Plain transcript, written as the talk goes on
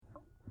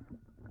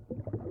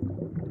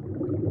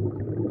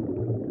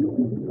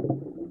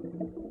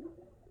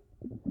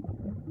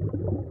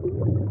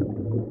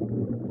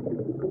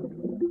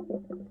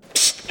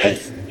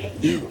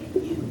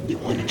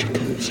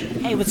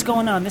what's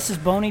going on? This is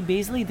Boney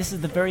Beezly. This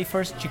is the very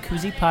first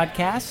Jacuzzi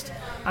podcast.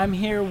 I'm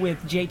here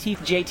with J.T.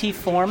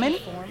 Forman.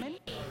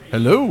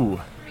 Hello.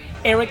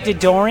 Eric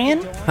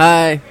Dadourian.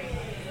 Hi.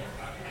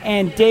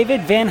 And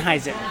David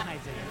Venhuizen.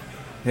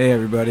 Hey,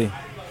 everybody.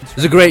 It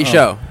was a great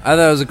show. I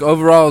thought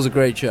overall it was a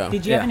great show.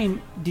 Did you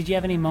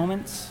have any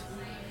moments?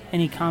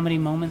 Any comedy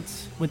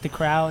moments with the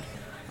crowd?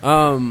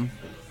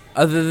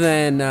 Other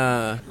than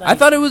I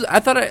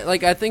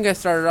think I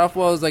started off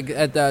well. It was like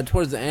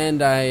towards the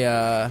end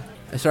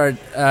I started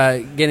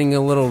getting a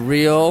little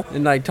real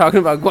and like talking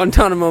about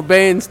Guantanamo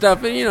Bay and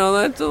stuff, and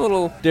that's a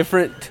little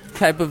different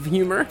type of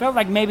humor. Felt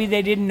like maybe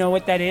they didn't know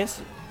what that is.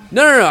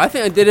 No. I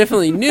think they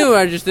definitely knew.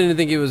 I just didn't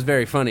think it was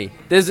very funny.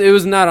 It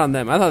was not on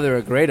them. I thought they were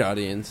a great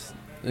audience.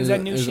 Is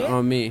that new shit? It was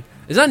on me.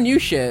 It's not new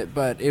shit,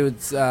 but it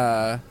was.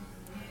 I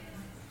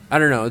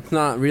don't know. It's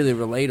not really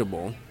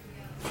relatable.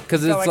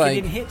 Because it's like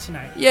it didn't hit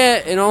tonight.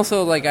 Yeah, and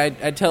also like I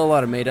tell a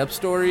lot of made up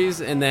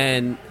stories, and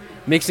then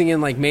mixing in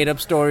like made up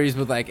stories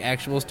with like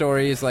actual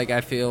stories, like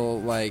I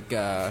feel like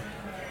kind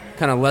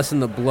of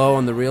lessen the blow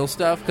on the real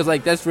stuff. Because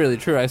like that's really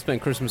true. I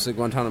spent Christmas at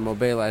Guantanamo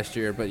Bay last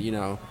year, but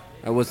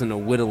I wasn't a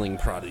whittling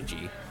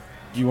prodigy.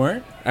 You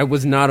weren't? I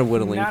was not a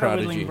whittling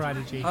prodigy. A whittling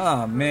prodigy.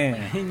 Oh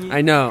man,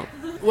 I know.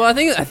 Well, I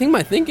think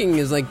my thinking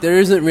is like there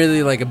isn't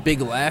really like a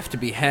big laugh to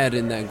be had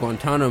in that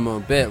Guantanamo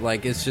bit.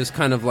 Like it's just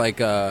kind of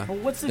like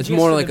it's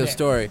more like a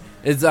story.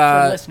 It's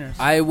listeners.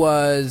 I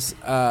was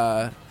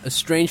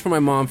estranged from my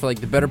mom for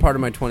like the better part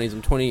of my 20s.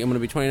 I'm going to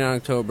be 29 in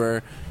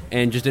October,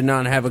 and just did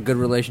not have a good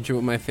relationship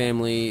with my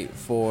family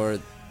for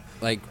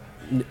like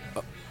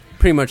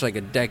pretty much like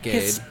a decade.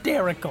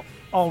 Hysterical.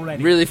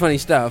 Already. Really funny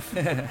stuff.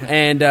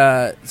 And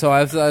so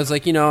I was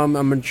like,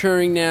 I'm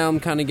maturing now. I'm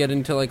kind of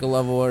getting to like a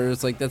level where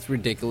it's like that's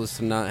ridiculous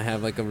to not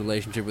have like a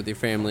relationship with your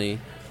family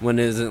when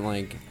it isn't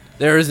like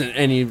there isn't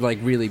any like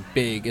really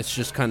big. It's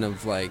just kind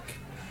of like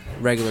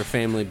regular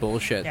family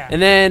bullshit. Yeah.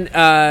 And then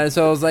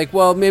so I was like,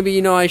 well,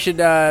 maybe I should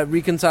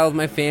reconcile with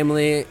my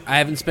family. I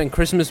haven't spent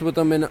Christmas with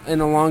them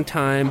in a long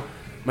time.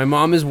 My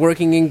mom is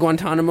working in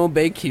Guantanamo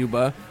Bay,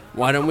 Cuba.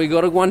 Why don't we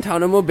go to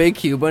Guantanamo Bay,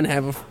 Cuba, and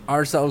have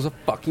ourselves a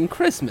fucking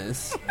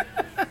Christmas?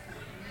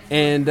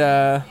 And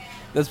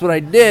that's what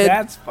I did.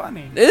 That's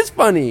funny. It is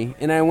funny.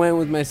 And I went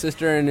with my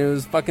sister, and it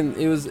was fucking.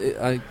 It was.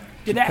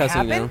 Did that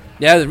happen? Now.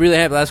 Yeah, it really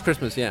happened last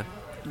Christmas. Yeah.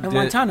 In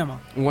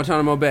Guantanamo. In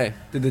Guantanamo Bay.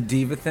 Did the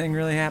diva thing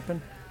really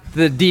happen?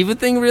 The diva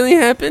thing really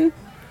happened?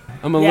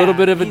 I'm a little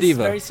bit of a diva. He's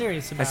very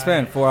serious about it. I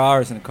spent 4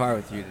 hours in the car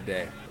with you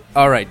today.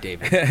 All right,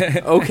 David.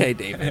 Okay,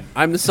 David.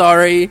 I'm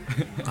sorry.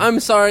 I'm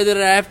sorry that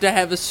I have to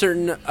have a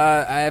certain.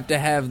 I have to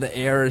have the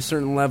air at a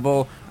certain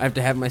level. I have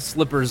to have my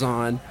slippers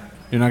on.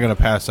 You're not going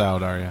to pass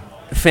out, are you?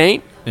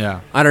 Faint? Yeah.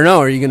 I don't know.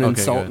 Are you going to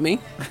insult good. me?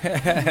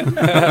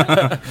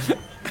 I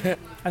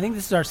think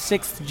this is our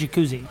 6th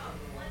Jacuzzi.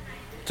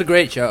 It's a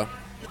great show.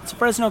 It's a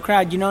Fresno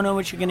crowd. You don't know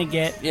what you're going to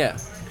get. Yeah.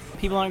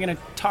 People aren't going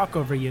to talk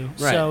over you.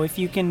 Right. So if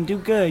you can do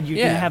good, you're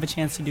going to have a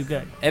chance to do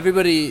good.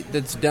 Everybody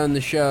that's done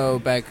the show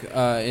back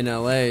in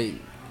L.A.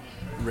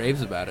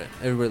 raves about it.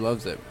 Everybody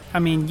loves it. I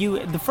mean,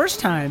 the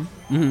first time,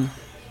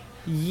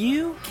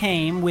 you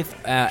came with...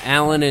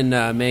 Alan and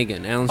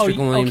Megan. Alan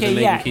Strickland and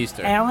Megan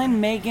Keister.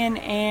 Alan, Megan,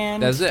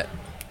 and... That's it.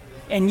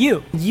 And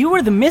you. You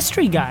were the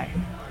mystery guy.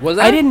 Was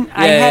I?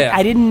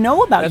 I didn't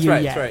know about you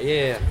yet. That's right.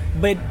 Yeah.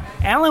 But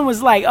Alan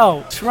was like,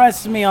 "Oh,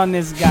 trust me on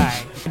this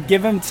guy.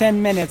 Give him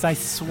 10 minutes. I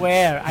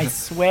swear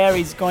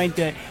he's going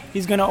to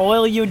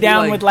oil you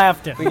down with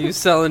laughter." He's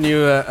selling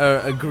you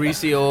a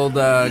greasy old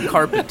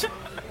carpet.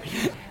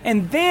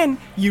 And then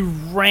you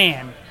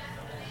ran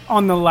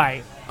on the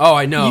light. Oh,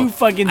 I know. You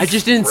fucking I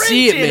just didn't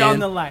see it, man. On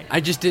the light.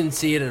 I just didn't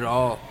see it at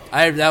all.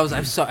 I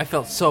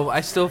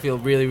still feel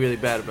really, really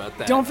bad about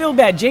that. Don't feel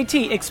bad.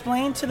 JT,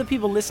 explain to the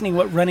people listening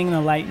what running the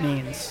light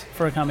means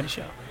for a comedy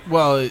show.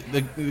 Well,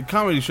 the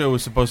comedy show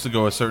was supposed to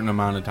go a certain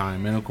amount of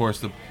time, and of course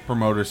the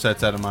promoter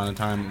sets that amount of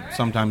time,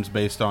 sometimes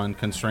based on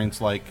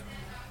constraints like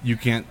you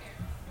can't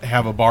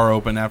have a bar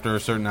open after a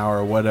certain hour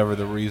or whatever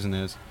the reason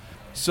is.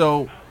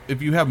 So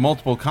if you have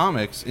multiple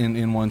comics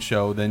in one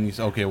show, then you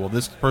say, okay, well,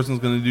 this person's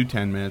going to do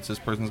 10 minutes, this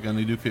person's going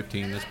to do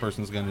 15, this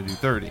person's going to do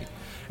 30.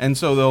 And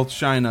so they'll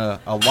shine a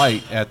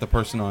light at the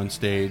person on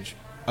stage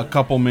a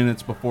couple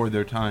minutes before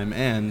their time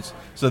ends,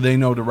 so they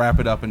know to wrap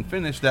it up and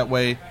finish. That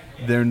way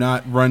they're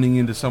not running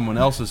into someone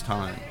else's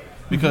time.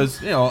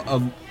 Because,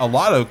 a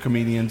lot of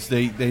comedians,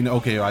 they know,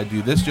 okay, I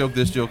do this joke,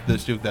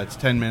 that's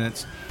 10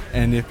 minutes.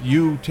 And if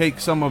you take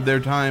some of their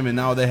time and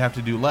now they have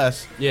to do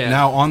less,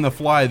 now on the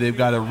fly they've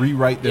got to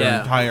rewrite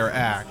their entire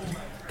act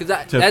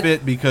to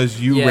fit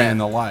because you ran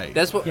the light.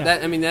 That's what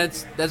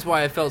that's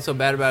why I felt so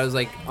bad about it. It was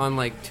like on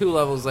like 2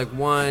 levels. Like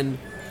one,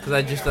 because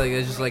it's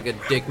just like a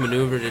dick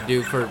maneuver to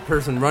do for a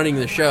person running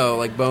the show.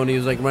 Like Boney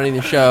was like running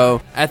the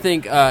show. I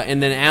think,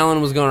 and then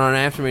Alan was going on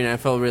after me, and I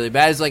felt really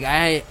bad. It's like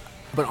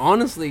but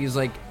honestly, it's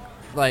like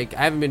I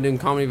haven't been doing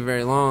comedy for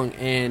very long,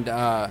 and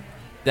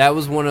that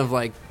was one of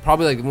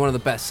probably one of the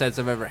best sets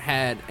I've ever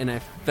had, and I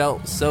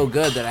felt so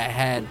good that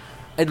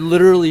I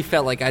literally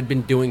felt like I'd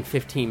been doing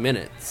 15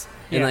 minutes.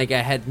 And I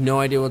had no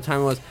idea what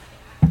time it was.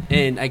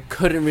 and I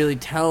couldn't really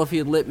tell if he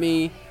had lit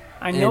me.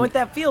 I know what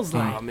that feels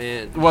like. Oh,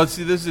 man. Well,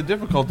 see, this is a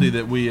difficulty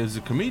that we as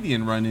a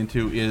comedian run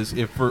into is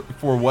if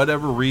for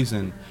whatever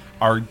reason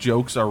our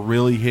jokes are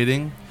really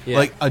hitting. Yeah.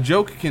 Like, a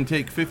joke can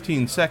take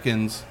 15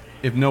 seconds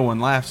if no one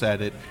laughs at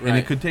it, and Right.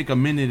 it could take a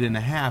minute and a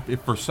half if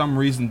for some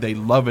reason they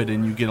love it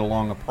and you get a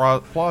long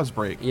applause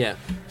break. Yeah.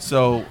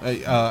 So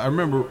I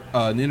remember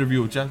an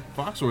interview with Jeff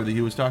Foxworthy.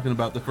 He was talking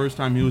about the first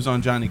time he was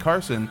on Johnny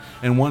Carson,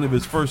 and one of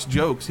his first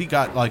jokes, he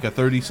got like a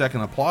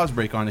 30-second applause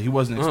break on it. He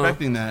wasn't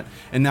expecting that,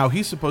 and now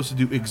he's supposed to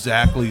do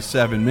exactly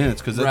 7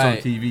 minutes because that's on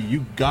Right. TV.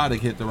 You got to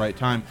hit the right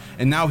time.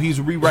 And now he's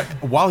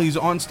while he's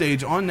on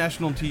stage on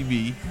national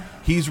TV,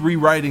 he's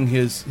rewriting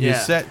his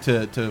set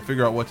to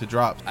figure out what to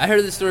drop. I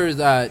heard the story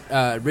was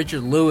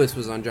Richard Lewis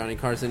was on Johnny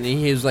Carson, and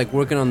he was like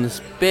working on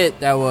this bit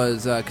that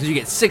was because you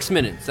get 6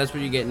 minutes. That's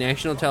what you get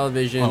national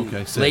television, Okay,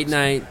 6. late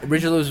night.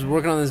 Richard Lewis was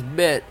working on this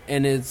bit,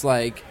 and it's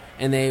like,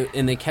 and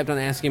they kept on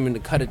asking him to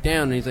cut it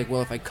down, and he's like,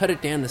 well, if I cut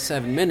it down to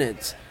 7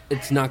 minutes,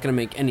 it's not going to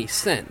make any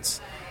sense.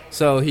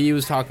 So he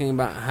was talking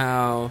about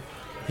how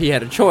he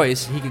had a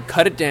choice. He could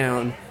cut it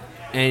down,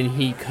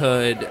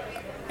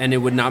 and it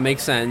would not make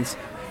sense,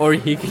 or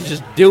he could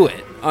just do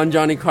it on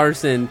Johnny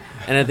Carson,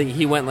 and I think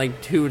he went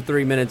like 2 or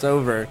 3 minutes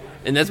over,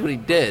 and that's what he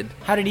did.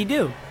 How did he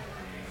do?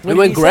 It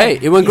went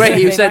great. It went great.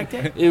 He said,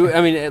 liked it?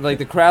 I mean, like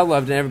the crowd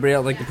loved it, and everybody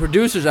else, like the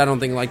producers, I don't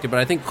think liked it, but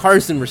I think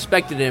Carson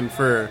respected him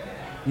for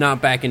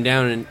not backing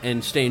down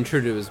and staying true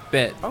to his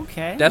bit.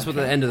 Okay. That's what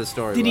the end of the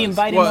story was. Did he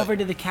invite him over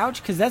to the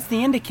couch? Because that's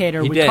the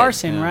indicator He with did.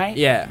 Carson, right?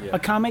 Yeah. A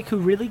comic who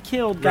really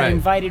killed got Right.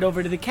 invited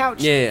over to the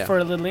couch for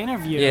a little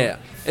interview. Yeah.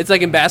 It's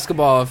like in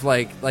basketball, if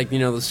like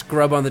the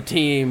scrub on the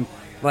team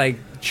like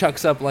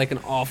chucks up like an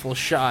awful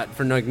shot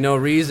for like no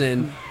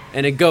reason,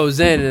 and it goes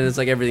in, and it's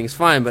like everything's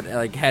fine. But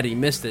like had he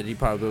missed it, he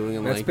probably would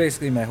have That's like.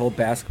 basically my whole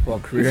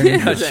basketball career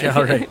in a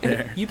nutshell right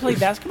there. You played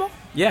basketball?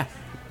 Yeah.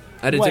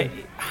 I did What, too.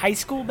 high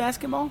school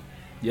basketball?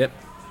 Yep.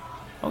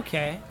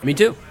 Okay. Me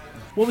too.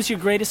 What was your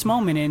greatest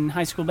moment in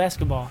high school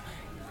basketball,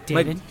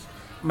 David?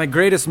 My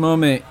greatest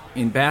moment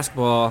in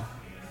basketball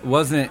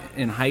wasn't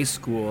in high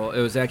school.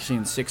 It was actually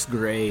in 6th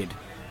grade.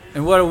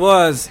 And what it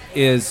was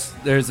is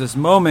there's this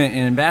moment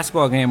in a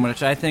basketball game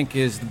which I think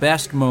is the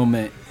best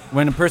moment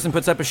when a person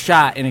puts up a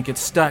shot and it gets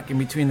stuck in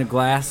between the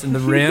glass and the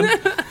rim.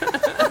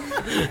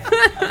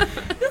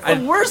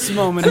 The worst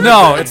moment.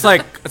 No, it's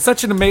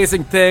such an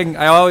amazing thing.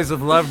 I always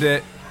have loved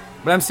it.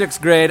 But I'm 6th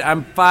grade.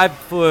 I'm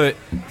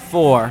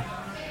 5'4"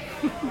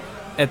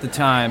 at the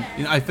time.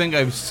 You know, I think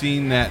I've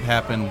seen that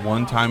happen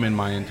one time in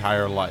my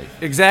entire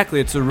life. Exactly.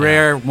 It's a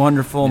rare,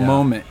 wonderful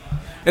moment.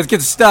 It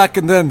gets stuck,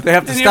 and then they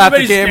have to And stop the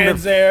everybody game.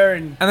 stands there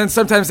and And then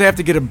sometimes they have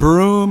to get a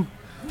broom,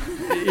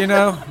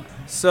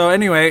 So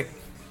anyway,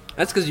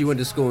 That's because you went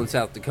to school in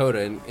South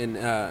Dakota,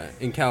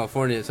 in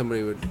California.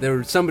 Somebody.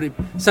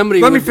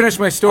 let me finish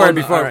my story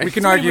before we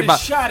can argue about.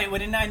 shot it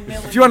with a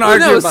 9mm. If you want to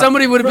argue about,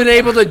 somebody would have been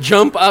able to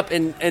jump up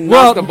and Well,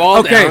 knock the ball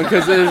okay. down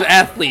because there's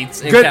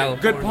athletes in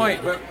California. good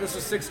point. But this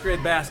was 6th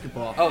grade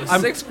basketball. Oh,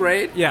 I'm- 6th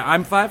grade? Yeah,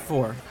 I'm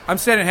 5'4". I'm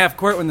standing at half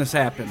court when this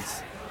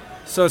happens.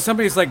 So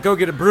somebody's like, "Go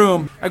get a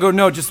broom." I go,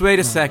 "No, just wait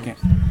a second."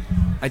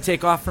 I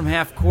take off from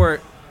half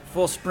court,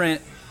 full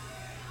sprint,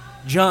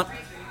 jump,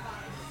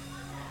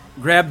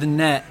 grab the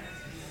net,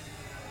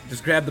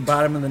 just grab the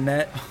bottom of the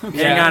net,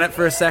 hang on it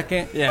for a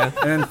second, Yeah.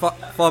 and then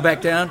fall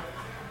back down,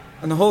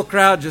 and the whole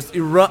crowd just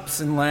erupts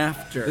in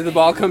laughter. Did the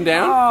ball come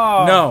down?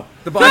 Oh. No,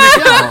 the ball. I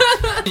didn't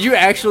get the ball. Did you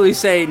actually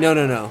say,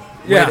 no.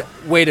 Yeah.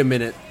 Wait a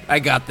minute. I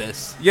got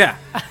this. Yeah,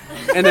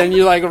 And then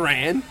you like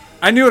ran?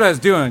 I knew what I was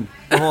doing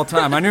the whole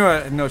time. I knew I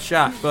had no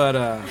shot, but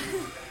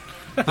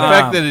The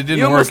fact that it You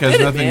didn't work almost has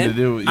did it, nothing man. to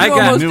do with I you.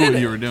 got- knew did what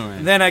it. you were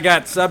doing. then I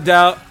got subbed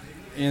out,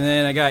 and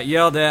then I got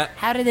yelled at.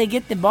 How did they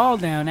get the ball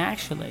down,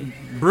 actually?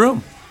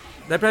 Broom.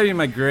 That'd probably be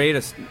my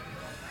greatest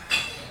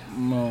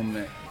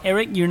moment.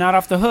 Eric, you're not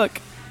off the hook.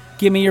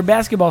 Give me your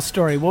basketball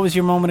story. What was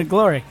your moment of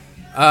glory?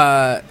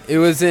 It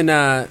was in,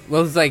 it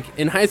was like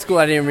in high school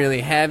I didn't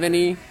really have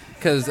any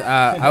because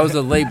I was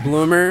a late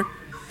bloomer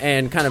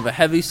and kind of a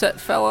heavy set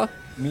fella.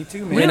 Me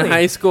too, Really? In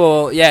high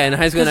school, and I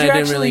Because didn't you're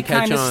really actually catch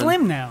kind of on.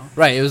 slim now.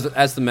 Right,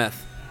 that's the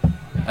meth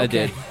I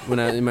Okay. did when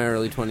I in my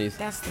early 20s.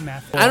 That's the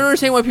math. I don't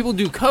understand why people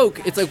do coke.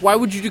 It's like, why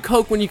would you do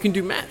coke when you can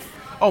do meth?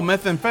 Oh,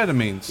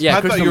 methamphetamines. Yeah, I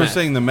thought crystal you were meth.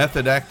 saying the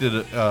method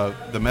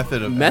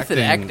of Method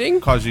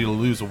acting? caused you to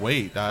lose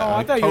weight.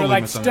 I thought you were totally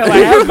like misunderstood.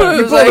 Stella Adler.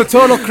 It was pulled a like,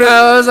 total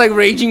I was like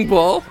Raging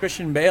Bull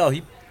Christian Bale,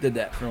 he did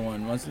that for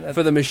one, wasn't it?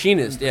 for the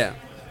machinist. Yeah,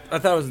 I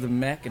thought it was the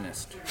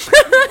Machinist.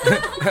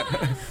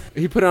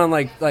 he put on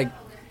like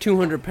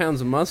 200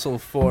 pounds of muscle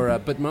for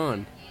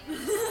Batman.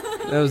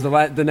 That was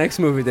the next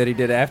movie that he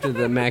did after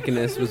the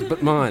machinist was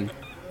Batman.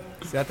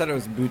 See, I thought it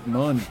was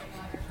Bootman.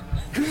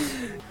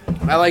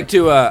 I like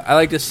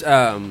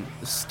to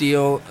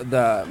steal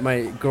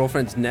my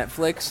girlfriend's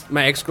Netflix,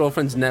 my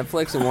ex-girlfriend's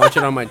Netflix, and watch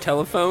it on my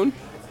telephone,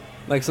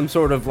 like some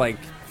sort of like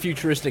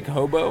futuristic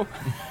hobo.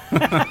 The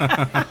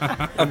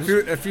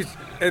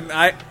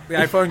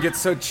iPhone gets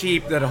so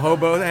cheap that a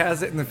hobo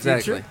has it in the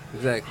future.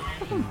 Exactly.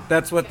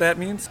 That's what that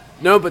means?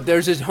 No, but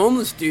there's this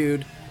homeless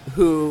dude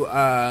who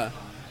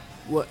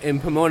in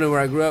Pomona, where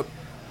I grew up,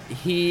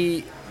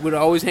 he would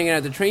always hang out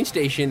at the train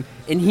station,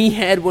 and he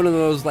had one of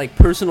those like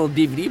personal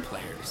DVD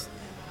players.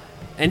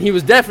 And he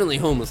was definitely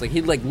homeless. Like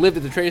he'd like lived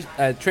at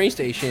the train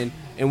station.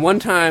 And one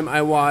time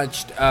I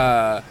watched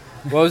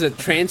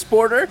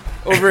Transporter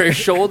over his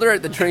shoulder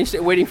at the train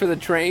station, waiting for the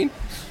train.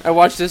 I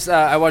watched this.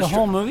 I watched the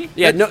whole movie.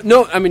 Yeah,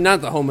 no. I mean,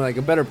 not the whole movie.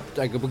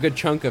 Like a good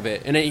chunk of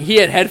it. And he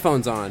had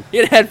headphones on. He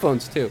had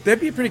headphones too. That'd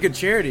be a pretty good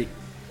charity.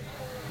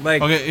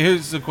 Like, okay,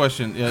 here's the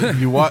question: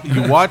 you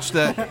watched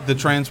the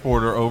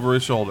Transporter over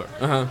his shoulder.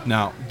 Uh-huh.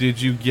 Now,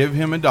 did you give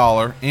him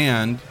 $1,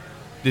 and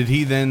did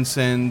he then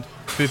send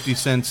 50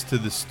 cents to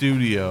the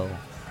studio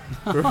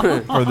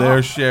for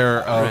their share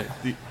of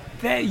the?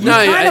 You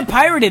kind of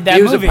pirated that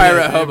movie. He was a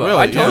pirate hobo. Really?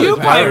 I told You you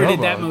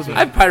pirated that movie.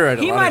 I've pirated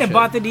a lot He of might have shit.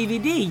 bought the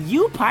DVD.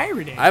 You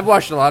pirated. I've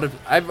watched a lot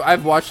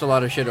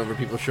of shit over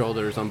people's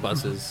shoulders on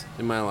buses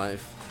in my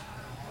life.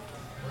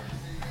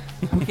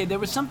 Okay, there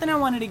was something I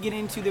wanted to get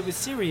into that was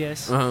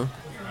serious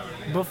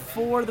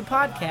before the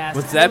podcast.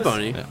 What's that,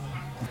 Boney?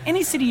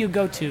 Any city you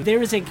go to,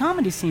 there is a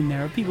comedy scene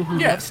there of people who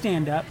Yeah. love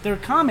stand-up. There are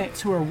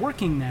comics who are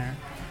working there.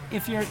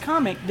 If you're a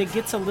comic that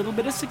gets a little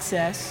bit of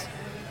success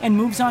and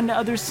moves on to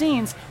other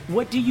scenes,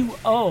 what do you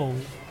owe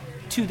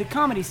to the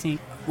comedy scene?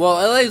 Well,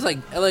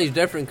 LA's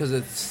different because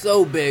it's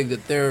so big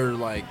that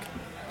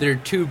they're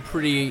two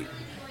pretty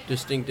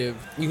distinctive.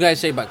 You guys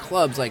say about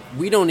clubs, like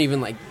we don't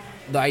even like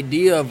the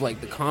idea of like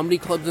the comedy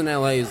clubs in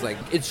LA is like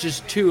it's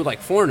just too like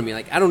foreign to me.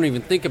 Like I don't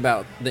even think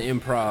about the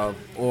Improv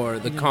or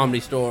the Comedy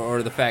Store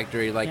or the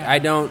Factory. Like I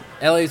don't.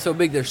 LA is so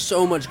big. There's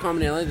so much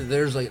comedy in LA that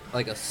there's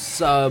like a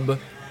sub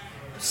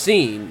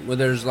scene where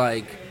there's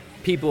like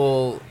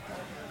people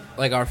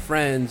like our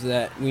friends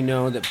that we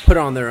know that put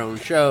on their own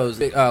shows.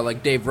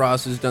 Like Dave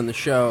Ross who's done the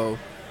show.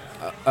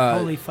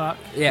 Holy Fuck.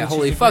 Yeah, which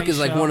Holy is a Fuck great is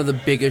like show. one of the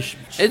biggest.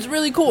 It's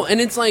really cool,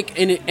 and it's like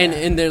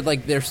and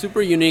they're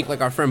super unique. Like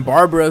our friend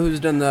Barbara,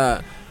 who's done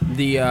the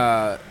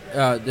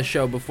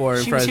show before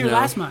in She was Fresno. here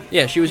last month.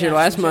 Yeah, she was here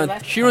last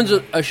month. She runs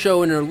a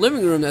show in her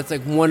living room. That's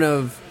like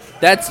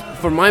that's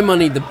for my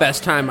money the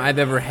best time I've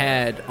ever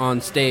had on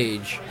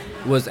stage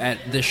was at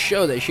this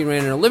show that she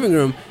ran in her living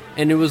room.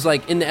 And it was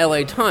like in the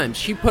LA Times.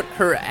 She put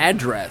her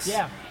address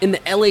in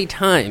the LA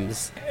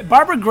Times.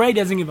 Barbara Gray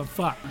doesn't give a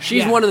fuck.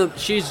 She's one of the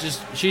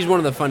she's one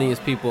of the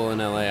funniest people in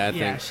LA, I think.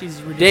 Yeah,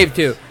 she's ridiculous. Dave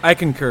too. I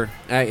concur.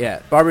 Yeah,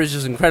 Barbara's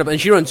just incredible,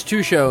 and she runs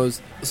 2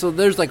 shows. So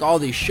there's like all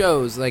these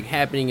shows like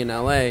happening in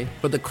LA.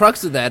 But the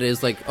crux of that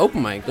is like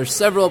open mic. There's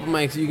several open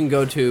mics you can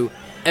go to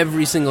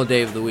every single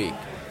day of the week.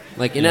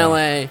 Like in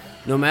LA,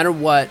 no matter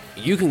what,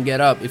 you can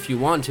get up if you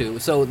want to.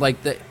 So like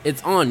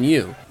it's on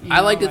you. I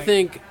like to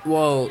think,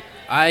 well,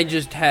 I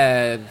just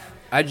had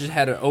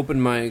an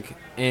open mic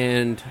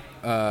and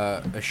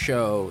a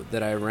show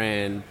that I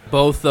ran.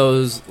 Both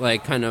those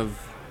like kind of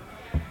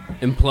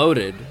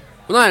imploded.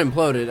 Well, not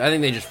imploded. I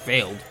think they just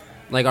failed.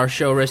 Like our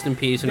show, Rest in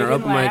Peace, and our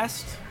open mic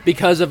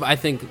because of I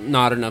think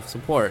not enough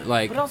support.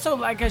 Like, but also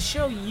like a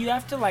show, you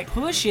have to like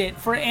push it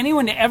for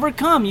anyone to ever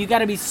come. You got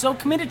to be so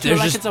committed to it,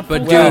 like it's a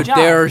full-time dude, job.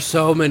 there are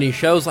so many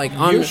shows like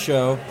on Your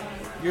show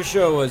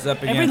was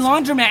up against Every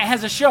laundromat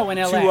has a show in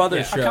LA. 2 other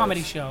a shows.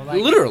 comedy show.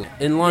 Like, literally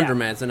in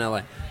laundromats in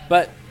LA.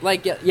 But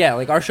like yeah,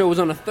 like our show was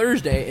on a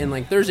Thursday, and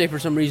like Thursday for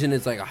some reason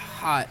it's like a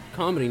hot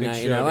comedy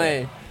night in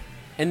LA.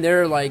 And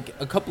there like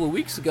a couple of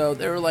weeks ago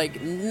there were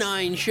like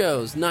 9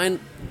 shows, 10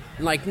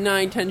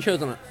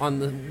 shows on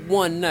the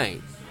one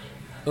night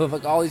of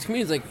like all these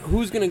comedians. Like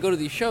who's gonna go to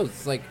these shows?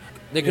 It's like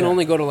they can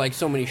only go to like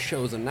so many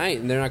shows a night,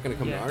 and they're not gonna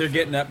come to our They're show.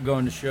 getting up,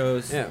 going to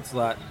shows. Yeah. It's a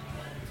lot.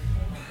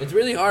 It's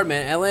really hard,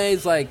 man. LA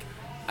is like,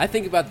 I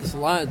think about this a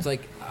lot. It's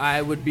like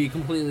I would be a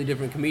completely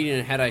different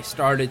comedian had I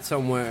started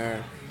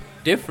somewhere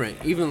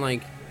different. Even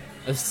like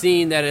a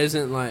scene that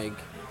isn't like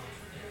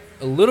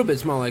a little bit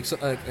small, like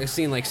a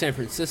scene like San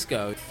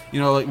Francisco. You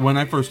know, like when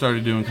I first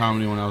started doing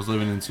comedy when I was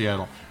living in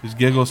Seattle, this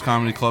Giggles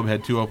Comedy Club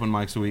had 2 open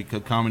mics a week.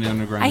 Comedy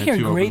Underground I had hear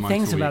 2 great open mics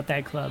things a week. about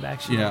that club,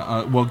 actually.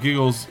 Yeah, well,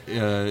 Giggles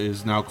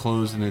is now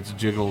closed and it's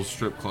Jiggles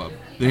Strip Club.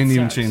 They didn't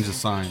even change the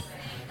sign.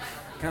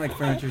 Kind of like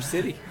Furniture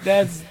City.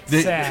 That's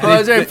sad. Oh,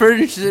 is there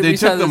furniture? They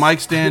took the mic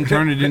stand,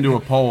 turned it into a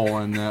pole,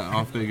 and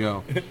off they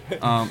go.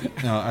 No,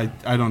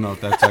 I don't know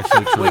if that's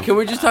actually true. Wait, can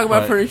we just talk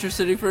about But- Furniture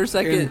City for a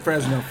second? In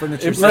Fresno,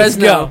 Furniture In City.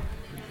 Fresno,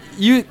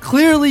 you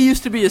clearly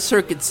used to be a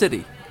circuit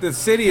city, The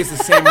city is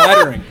the same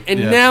lettering. and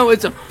Yeah. now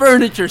it's a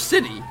furniture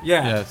city.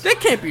 Yeah. Yes. That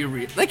can't be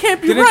real. That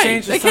can't be Didn't right.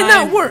 change the That sign.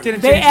 cannot work.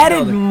 Didn't They change the added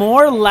building.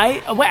 more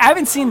light. Wait, I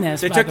haven't seen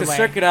this. They by took the the way.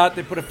 circuit out.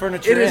 They put a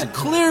furniture It is in.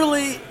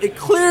 it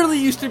clearly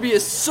used to be a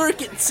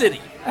circuit city.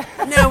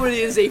 Now it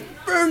is a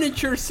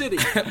furniture city.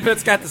 But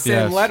it's got the same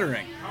Yes.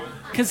 lettering.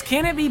 Because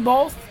can it be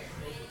both?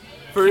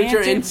 Furniture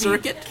Can't it and be-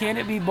 circuit? Can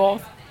it be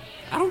both?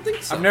 I don't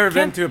think so. I've never been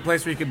Can't- to a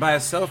place where you could buy a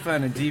sofa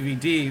and a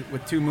DVD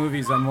with 2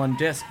 movies on one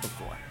disc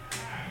before.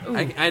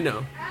 I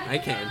know. I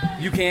can.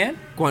 You can?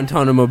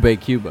 Guantanamo Bay,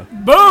 Cuba.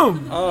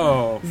 Boom!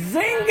 Oh.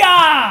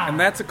 Zinga! And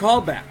that's a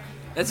callback.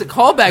 That's a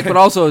callback, but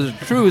also as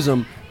a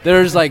truism.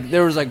 There was like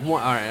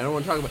one. All right, I don't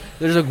want to talk about.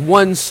 There's like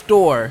one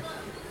store,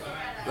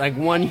 like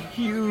one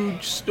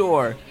huge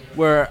store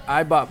where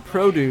I bought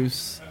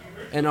produce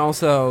and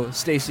also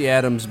Stacey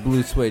Adams'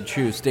 blue suede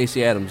shoes.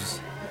 Stacey Adams.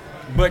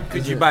 But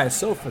could you buy a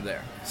sofa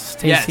there?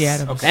 Stacey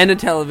Adams. Okay. And a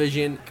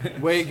television.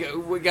 We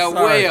got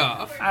way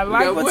off. I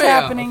like what's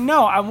happening.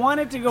 No, I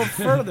wanted to go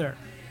further.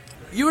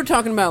 You were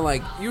talking about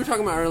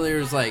earlier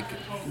is like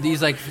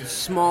these like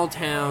small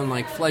town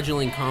like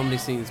fledgling comedy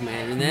scenes,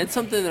 man, and that's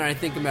something that I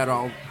think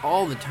about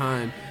all the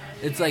time.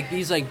 It's like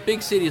these like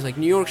big cities like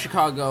New York,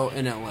 Chicago,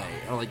 and LA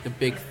are like the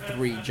big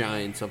three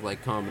giants of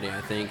like comedy,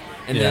 I think.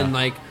 And then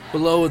like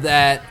below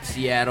that,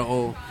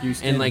 Seattle,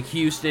 Houston, and like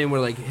Houston, where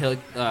like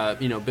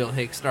Bill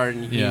Hicks started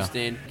in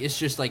Houston. It's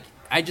just like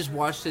I just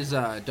watched his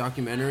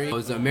documentary. It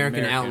was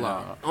American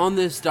Outlaw. In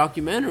this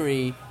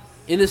documentary,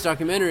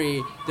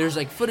 there's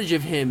like footage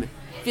of him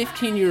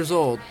 15 years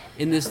old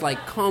in this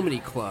like comedy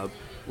club,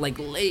 like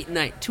late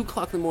night, 2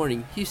 o'clock in the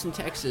morning, Houston,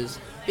 Texas,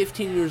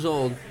 15 years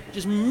old,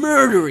 just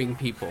murdering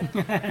people.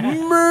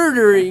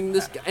 Murdering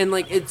this guy. And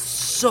like it's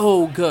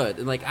so good.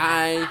 And like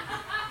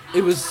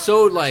it was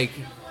so like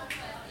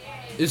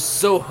it's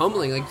so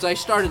humbling. Like 'cause I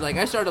started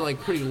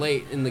like pretty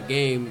late in the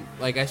game.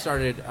 Like I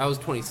was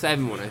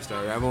 27 when I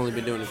started. I've only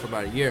been doing it for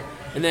about a year.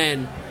 And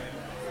then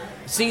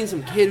seeing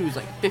some kid who's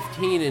like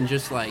 15 and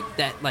just like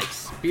that like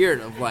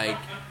spirit of like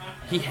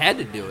he had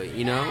to do it,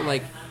 you know?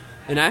 Like,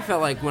 and I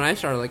felt like when I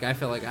started, like I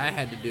felt like I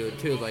had to do it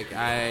too. Like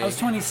I was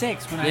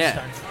 26 when I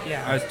started.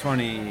 Yeah. I was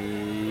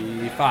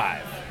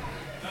 25.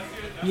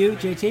 You,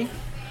 JT?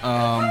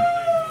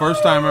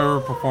 First time I ever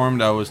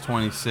performed, I was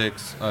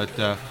 26.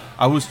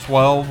 I was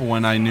 12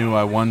 when I knew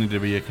I wanted to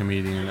be a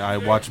comedian. I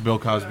watched Bill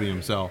Cosby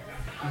himself.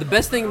 The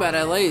best thing about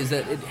LA is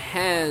that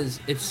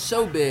it's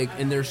so big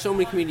and there's so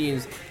many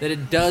comedians that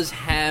it does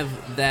have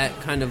that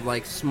kind of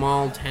like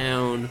small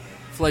town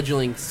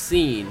fledgling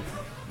scene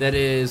that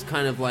is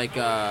kind of like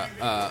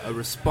a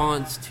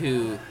response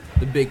to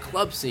the big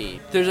club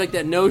scene. There's like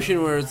that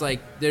notion where it's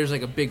like there's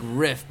like a big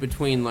rift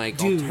between like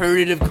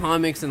alternative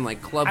comics and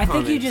like club comics. I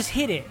think you just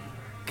hit it.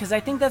 Because I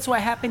think that's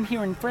what happened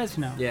here in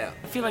Fresno. Yeah.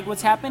 I feel like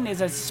what's happened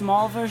is a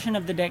small version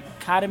of the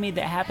dichotomy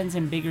that happens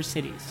in bigger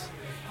cities.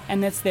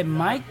 And that's that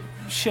my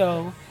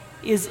show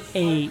is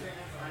a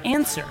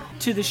answer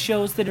to the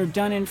shows that are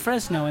done in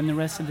Fresno and the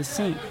rest of the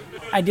scene.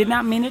 I did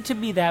not mean it to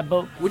be that,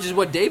 but... Which is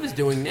what Dave is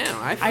doing now,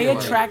 I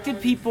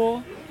attracted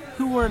people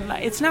who were...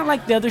 It's not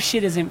like the other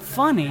shit isn't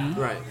funny.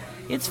 Right.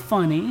 It's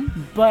funny,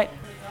 but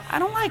I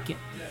don't like it.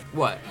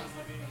 What?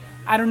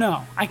 I don't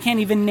know. I can't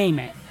even name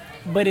it.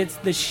 But it's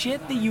the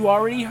shit that you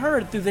already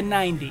heard through the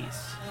 90s.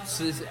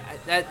 So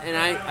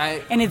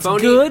and it's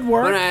good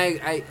work.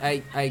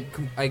 I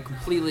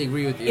completely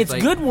agree with you. It's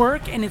like, good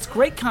work and it's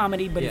great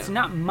comedy, but it's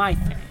not my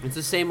thing. It's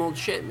the same old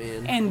shit,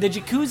 man. And the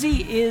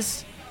Jacuzzi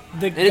is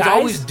the guys... And it's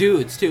always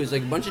dudes, too. It's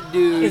like a bunch of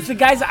dudes. It's the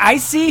guys I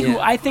see who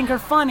I think are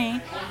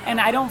funny, and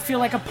I don't feel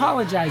like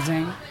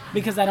apologizing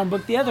because I don't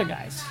book the other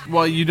guys.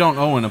 Well, you don't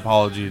owe an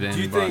apology to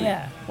anybody. Do you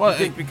think, well, you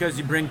think because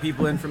you bring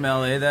people in from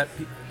LA that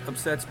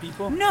upsets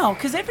people? No,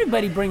 because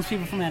everybody brings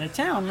people from out of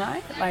town,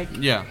 right? Like,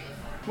 yeah.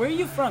 Where are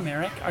you from,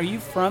 Eric? Are you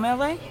from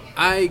LA?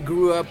 I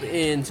grew up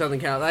in Southern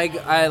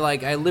California.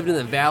 I lived in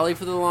the Valley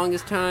for the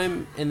longest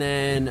time, and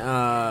then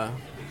I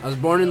was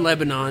born in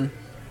Lebanon.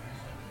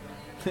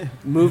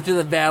 Moved to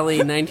the Valley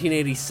in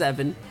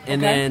 1987,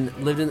 and then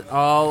lived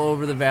all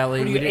over the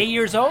Valley. Were you 8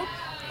 years old?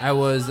 I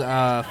was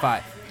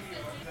 5.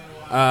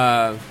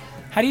 How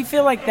do you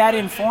feel like that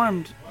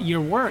informed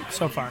your work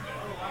so far?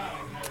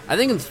 I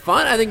think it's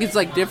fun. I think it's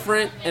like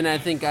different, and I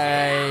think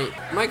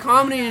my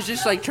comedy is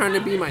just like trying to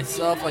be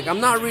myself. Like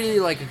I'm not really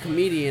like a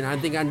comedian. I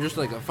think I'm just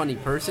like a funny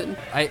person.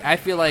 I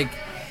feel like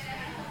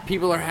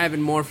people are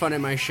having more fun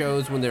at my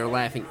shows when they're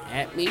laughing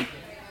at me,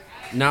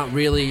 not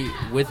really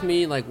with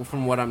me. Like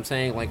from what I'm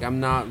saying, like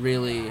I'm not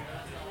really.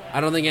 I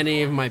don't think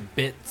any of my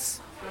bits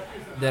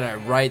that I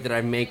write that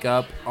I make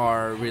up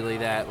are really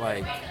that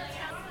like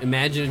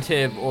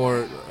imaginative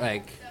or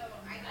like.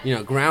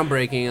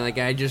 Groundbreaking. Like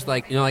I just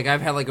like like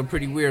I've had like a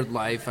pretty weird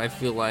life. I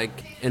feel like,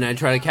 and I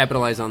try to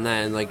capitalize on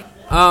that. And like,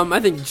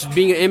 I think just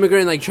being an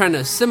immigrant, like trying to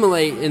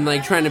assimilate and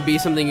like trying to be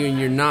something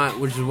you're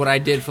not, which is what I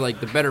did for like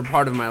the better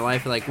part of my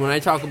life. Like when I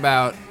talk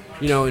about,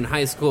 in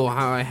high school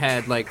how I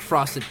had like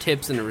frosted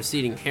tips and a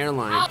receding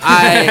hairline.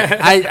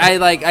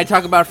 I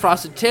talk about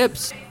frosted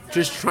tips,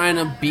 just trying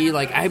to be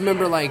like. I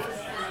remember like.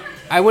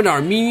 I went to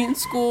Armenian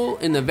school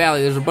in the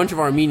Valley. There's a bunch of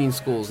Armenian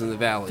schools in the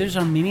Valley. There's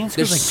Armenian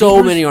schools? There's like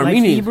so many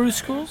Armenian. Like Hebrew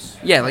schools?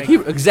 Yeah, like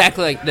Hebrew,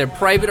 exactly. Like they're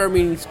private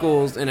Armenian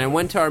schools, and I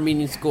went to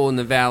Armenian school in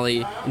the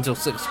Valley until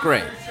 6th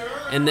grade.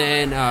 And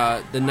then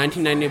the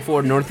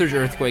 1994 Northridge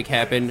earthquake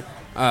happened,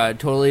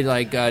 totally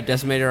like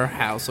decimated our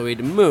house, so we had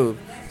to move.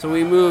 So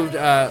we moved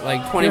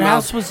like 20 Your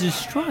miles. house was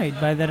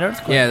destroyed by that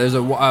earthquake? Yeah, there's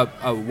a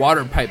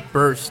water pipe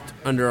burst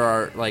under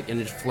our, like,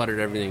 and it just flooded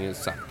everything. It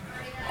sucked.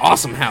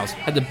 Awesome house.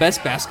 Had the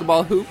best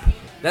basketball hoop.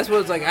 That's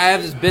what it's like. I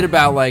have this bit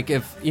about, like,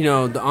 if,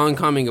 the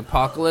oncoming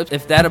apocalypse,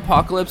 if that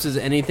apocalypse is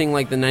anything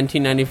like the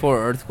 1994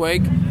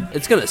 earthquake,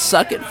 it's going to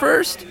suck at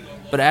first,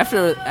 but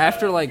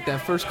after like,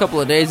 that first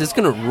couple of days, it's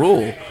going to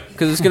rule,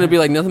 because it's going to be,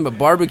 like, nothing but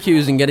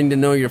barbecues and getting to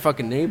know your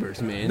fucking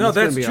neighbors, man. No, it's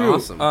that's gonna be true.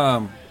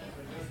 Awesome.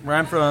 where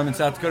I'm from in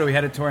South Dakota, we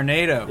had a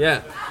tornado.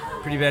 Yeah.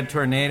 Pretty bad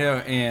tornado,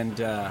 and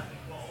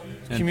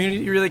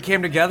community really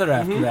came together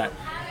after that.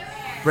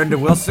 Brenda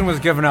Wilson was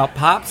giving out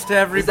pops to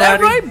everybody. Is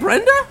that right,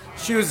 Brenda?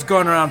 She was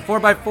going around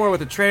 4x4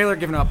 with a trailer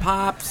giving out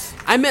pops.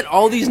 I met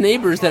all these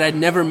neighbors that I'd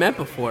never met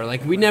before.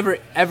 Like, we never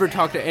ever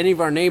talked to any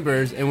of our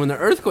neighbors, and when the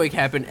earthquake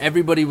happened,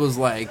 everybody was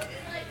like,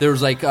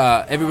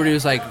 everybody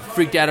was like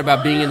freaked out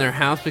about being in their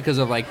house because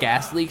of like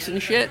gas leaks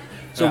and shit.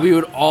 So we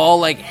would all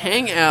like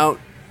hang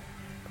out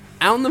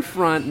in the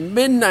front,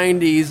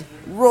 mid-90s,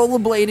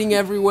 rollerblading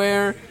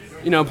everywhere,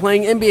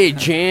 playing NBA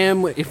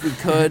Jam if we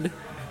could.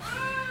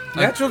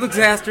 Natural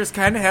disasters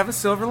kind of have a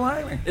silver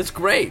lining. It's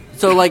great.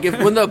 So, like,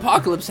 when the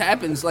apocalypse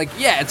happens, like,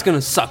 yeah, it's going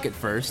to suck at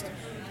first.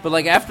 But,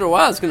 like, after a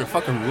while, it's going to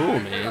fucking rule,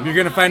 man. You're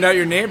going to find out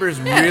your neighbor's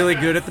really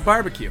good at the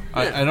barbecue.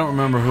 I don't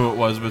remember who it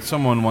was, but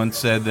someone once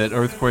said that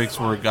earthquakes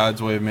were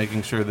God's way of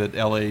making sure that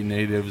L.A.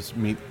 natives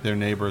meet their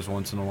neighbors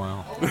once in a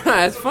while.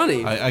 That's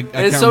funny. I and it's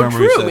can't so remember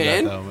who true, said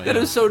man. That, though, That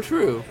is so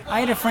true.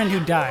 I had a friend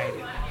who died.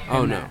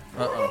 Oh, no.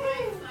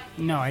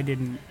 No, I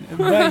didn't.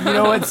 But you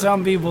know what?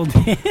 Some people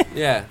did.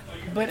 Yeah.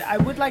 But I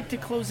would like to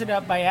close it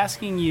up by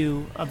asking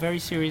you a very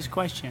serious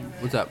question.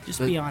 What's up? Just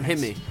be honest. Hit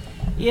me.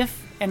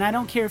 And I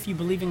don't care if you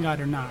believe in God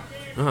or not.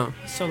 Uh-huh.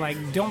 So, like,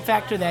 don't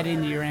factor that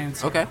into your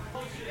answer. Okay.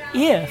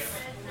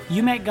 If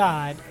you met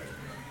God,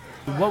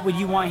 what would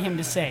you want him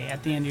to say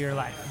at the end of your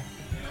life?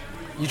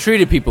 You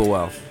treated people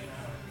well.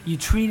 You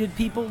treated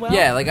people well?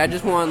 Yeah, like I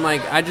just want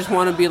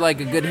to be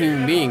like a good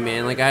human being,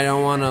 man. Like I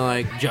don't want to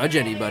like judge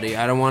anybody.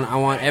 I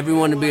want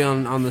everyone to be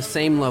on the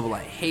same level.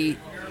 I hate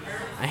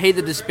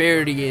the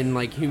disparity in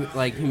like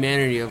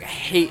humanity. I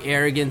hate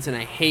arrogance, and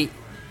I hate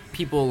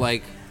people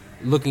like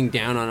looking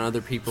down on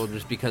other people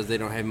just because they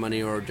don't have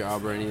money or a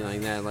job or anything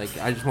like that. Like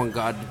I just want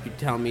God to be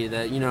telling me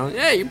that,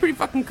 yeah, you're a pretty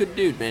fucking good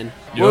dude, man.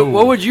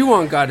 What would you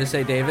want God to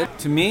say, David?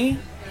 To me?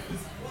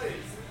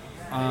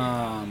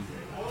 Wow.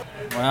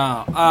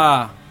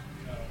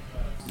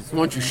 Why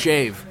don't you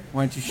shave?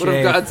 Why don't you shave? What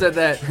if God said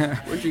that? Why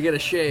don't you get a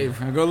shave?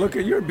 Go look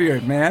at your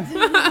beard, man.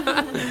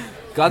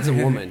 God's a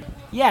woman.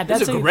 Yeah,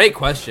 that's a great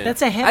question.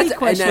 That's a heavy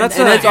question. That's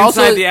it's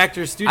also inside the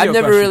actor's studio I've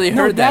never question. really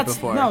heard that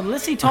before. No,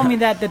 Lissy told me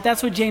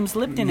that's what James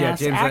Lipton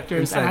asked James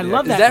actors, and I inside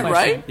love Is that that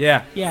question. right?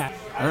 Yeah. Yeah.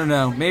 I don't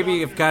know.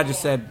 Maybe if God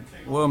just said,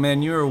 "Whoa,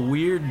 man, you're a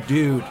weird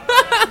dude,"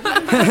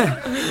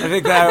 I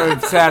think that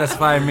would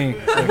satisfy me.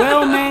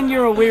 Well, man,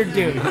 you're a weird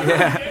dude.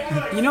 Yeah.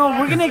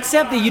 We're gonna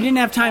accept that you didn't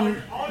have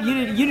time. You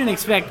didn't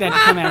expect that to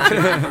come out.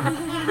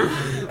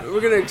 We're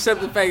gonna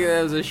accept the fact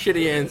that was a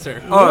shitty answer.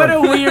 What a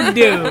weird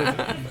dude.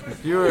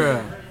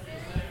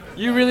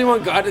 You really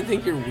want God to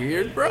think you're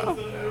weird, bro?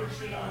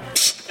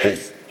 Hey,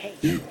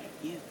 you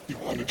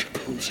want a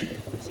jacuzzi?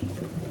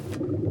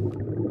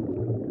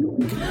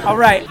 All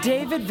right,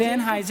 David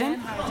Venhuizen,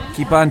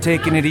 Keep on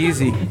taking it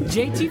easy.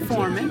 J.T.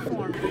 Forman.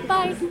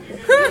 Bye.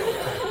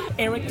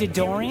 Eric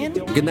Dadourian.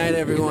 Good night,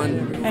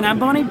 everyone. And I'm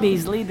Boney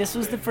Beezly. This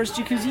was the first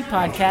Jacuzzi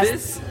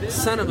podcast. This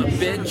son of a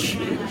bitch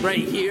right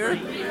here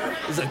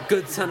is a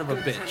good son of a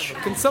bitch.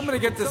 Can somebody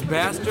get this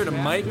bastard a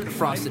mic?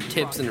 Frosted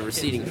tips and a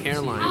receding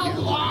hairline. How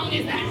long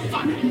is that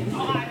fucking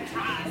podcast?